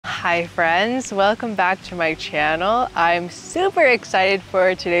Hi friends, welcome back to my channel. I'm super excited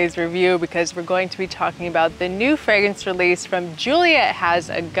for today's review because we're going to be talking about the new fragrance release from Juliette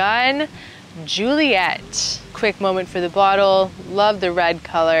Has a Gun, Juliette. Quick moment for the bottle, love the red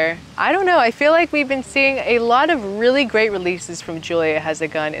color. I don't know, I feel like we've been seeing a lot of really great releases from Juliette Has a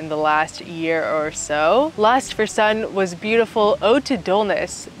Gun in the last year or so. Lust for Sun was beautiful, Ode to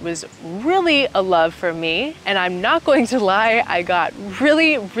Dullness was really a love for me. And I'm not going to lie, I got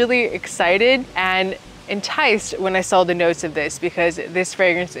really excited and enticed when I saw the notes of this because this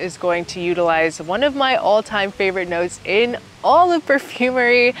fragrance is going to utilize one of my all-time favorite notes in all of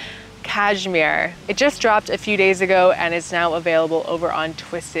perfumery, Cashmere. It just dropped a few days ago and is now available over on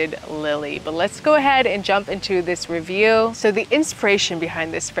Twisted Lily. But let's go ahead and jump into this review. So the inspiration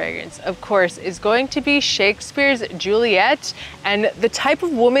behind this fragrance, of course, is going to be Shakespeare's Juliette and the type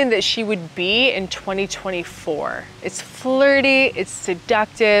of woman that she would be in 2024. It's flirty, it's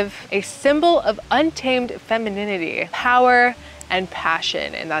seductive, a symbol of untamed femininity, power, and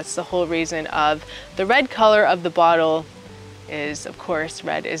passion. And that's the whole reason of the red color of the bottle is, of course,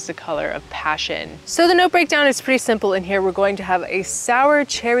 red is the color of passion. So the note breakdown is pretty simple in here. We're going to have a sour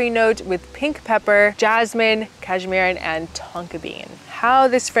cherry note with pink pepper, jasmine, cashmere, and tonka bean. How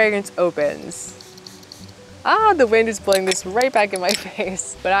this fragrance opens. Ah, the wind is blowing this right back in my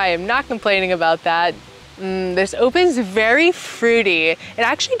face, but I am not complaining about that. This opens very fruity. It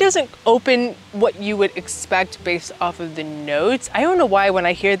actually doesn't open what you would expect based off of the notes. I don't know why when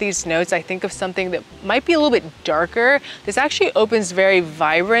I hear these notes, I think of something that might be a little bit darker. This actually opens very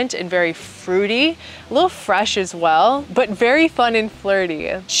vibrant and very fruity, a little fresh as well, but very fun and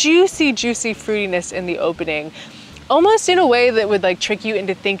flirty. Juicy fruitiness in the opening. Almost in a way that would like trick you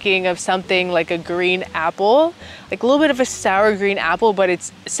into thinking of something like a green apple, like a little bit of a sour green apple, but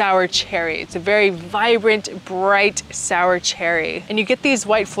it's sour cherry. It's a very vibrant, bright sour cherry. And you get these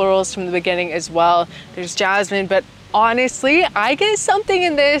white florals from the beginning as well. There's jasmine, but honestly, I get something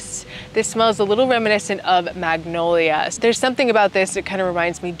in this. This smells a little reminiscent of magnolia. There's something about this that kind of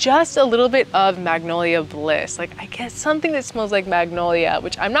reminds me just a little bit of Magnolia Bliss. Like I get something that smells like magnolia,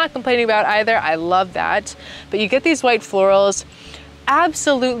 which I'm not complaining about either. I love that. But you get these white florals.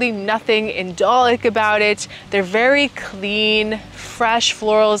 Absolutely nothing indolic about it. They're very clean, fresh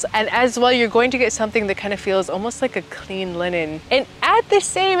florals, and as well you're going to get something that kind of feels almost like a clean linen. And at the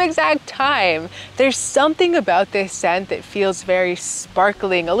same exact time, there's something about this scent that feels very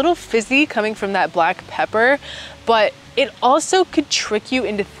sparkling, a little fizzy coming from that black pepper, but it also could trick you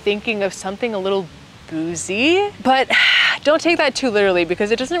into thinking of something a little boozy. But don't take that too literally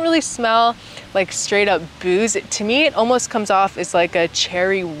because it doesn't really smell like straight up booze. To me, it almost comes off as like a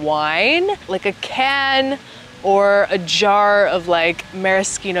cherry wine, like a can or a jar of like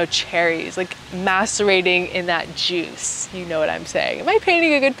maraschino cherries, like macerating in that juice. You know what I'm saying. Am I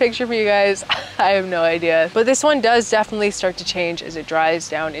painting a good picture for you guys? I have no idea. But this one does definitely start to change as it dries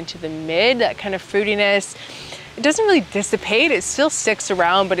down into the mid, that kind of fruitiness. It doesn't really dissipate. It still sticks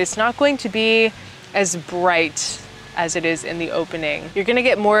around, but it's not going to be as bright as it is in the opening. You're gonna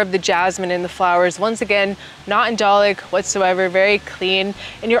get more of the jasmine in the flowers. Once again, not indolic whatsoever, very clean.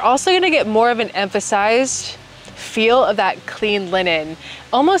 And you're also gonna get more of an emphasized feel of that clean linen,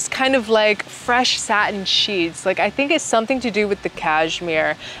 almost kind of like fresh satin sheets. Like I think it's something to do with the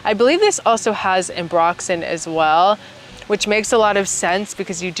cashmere. I believe this also has ambroxan as well, which makes a lot of sense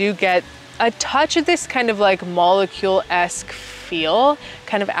because you do get a touch of this kind of like molecule-esque feel,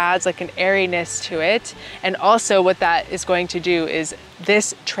 kind of adds like an airiness to it. And also what that is going to do is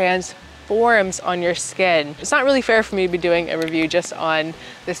this transforms on your skin. It's not really fair for me to be doing a review just on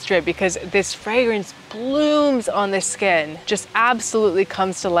this drip because this fragrance blooms on the skin, just absolutely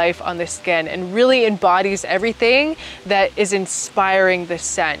comes to life on the skin and really embodies everything that is inspiring the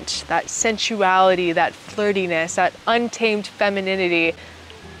scent, that sensuality, that flirtiness, that untamed femininity,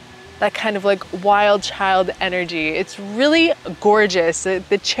 that kind of like wild child energy. It's really gorgeous.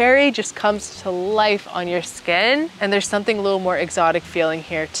 The cherry just comes to life on your skin, and there's something a little more exotic feeling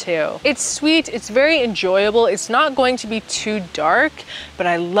here too. It's sweet, it's very enjoyable. It's not going to be too dark, but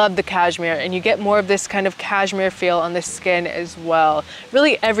I love the cashmere, and you get more of this kind of cashmere feel on the skin as well.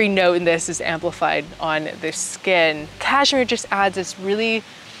 Really every note in this is amplified on the skin. Cashmere just adds this really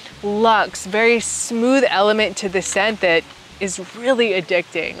luxe, very smooth element to the scent that is really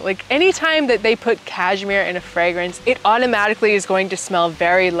addicting. Like anytime that they put cashmere in a fragrance, it automatically is going to smell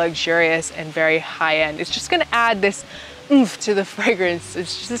very luxurious and very high-end. It's just gonna add this oomph to the fragrance.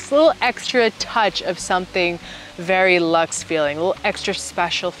 It's just this little extra touch of something very luxe feeling, a little extra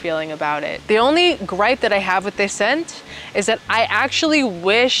special feeling about it. The only gripe that I have with this scent is that I actually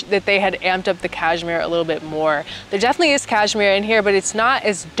wish that they had amped up the cashmere a little bit more. There definitely is cashmere in here, but it's not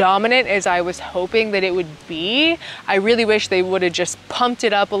as dominant as I was hoping that it would be. I really wish they would have just pumped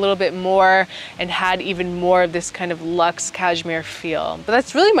it up a little bit more and had even more of this kind of luxe cashmere feel. But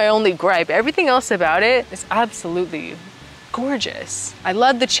that's really my only gripe. Everything else about it is absolutely gorgeous. I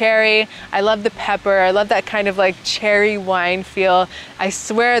love the cherry, I love the pepper, I love that kind of like cherry wine feel. I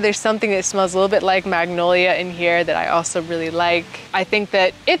swear there's something that smells a little bit like magnolia in here that I also really like. I think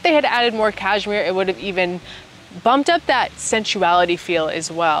that if they had added more cashmere, it would have even bumped up that sensuality feel as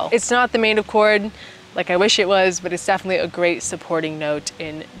well. It's not the main accord like I wish it was, but it's definitely a great supporting note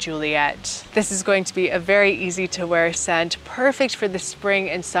in Juliette. This is going to be a very easy to wear scent, perfect for the spring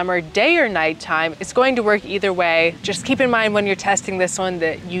and summer, day or night time. It's going to work either way. Just keep in mind when you're testing this one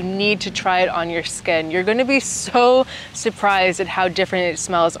that you need to try it on your skin. You're gonna be so surprised at how different it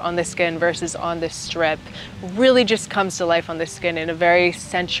smells on the skin versus on the strip. Really just comes to life on the skin in a very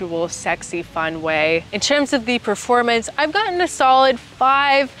sensual, sexy, fun way. In terms of the performance, I've gotten a solid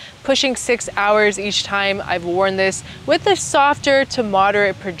 5, pushing 6 hours each time I've worn this with a softer to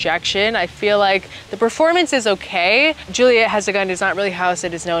moderate projection. I feel like the performance is okay. Juliette Has a Gun is not really house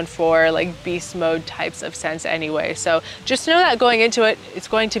it is known for, like beast mode types of scents anyway. So just know that going into it, it's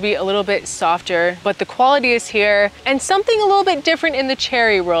going to be a little bit softer, but the quality is here and something a little bit different in the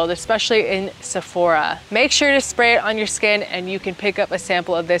cherry world, especially in Sephora. Make sure to spray it on your skin and you can pick up a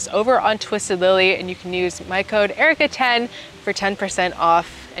sample of this over on Twisted Lily and you can use my code Erica10 for 10%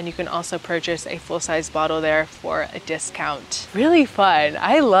 off. And you can also purchase a full-size bottle there for a discount. Really fun.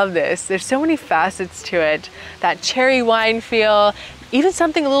 I love this. There's so many facets to it. That cherry wine feel, even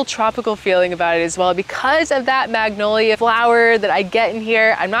something a little tropical feeling about it as well because of that magnolia flower that I get in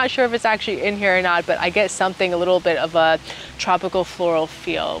here. I'm not sure if it's actually in here or not, but I get something a little bit of a tropical floral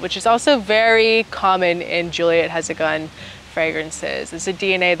feel, which is also very common in Juliette Has a Gun fragrances. It's a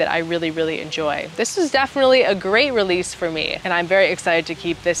DNA that I really, really enjoy. This is definitely a great release for me, and I'm very excited to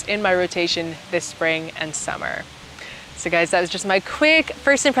keep this in my rotation this spring and summer. So guys, that was just my quick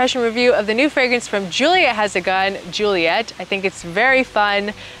first impression review of the new fragrance from Juliette Has a Gun, Juliette. I think it's very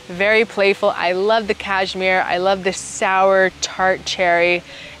fun, very playful. I love the cashmere. I love the sour, tart cherry.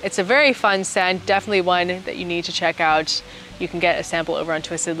 It's a very fun scent, definitely one that you need to check out. You can get a sample over on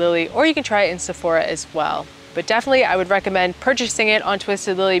Twisted Lily, or you can try it in Sephora as well. But definitely I would recommend purchasing it on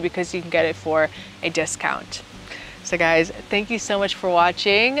Twisted Lily because you can get it for a discount. So guys, thank you so much for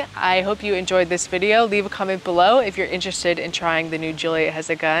watching. I hope you enjoyed this video. Leave a comment below if you're interested in trying the new Juliette Has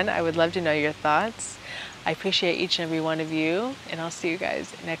a Gun. I would love to know your thoughts. I appreciate each and every one of you, and I'll see you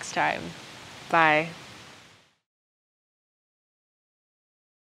guys next time. Bye.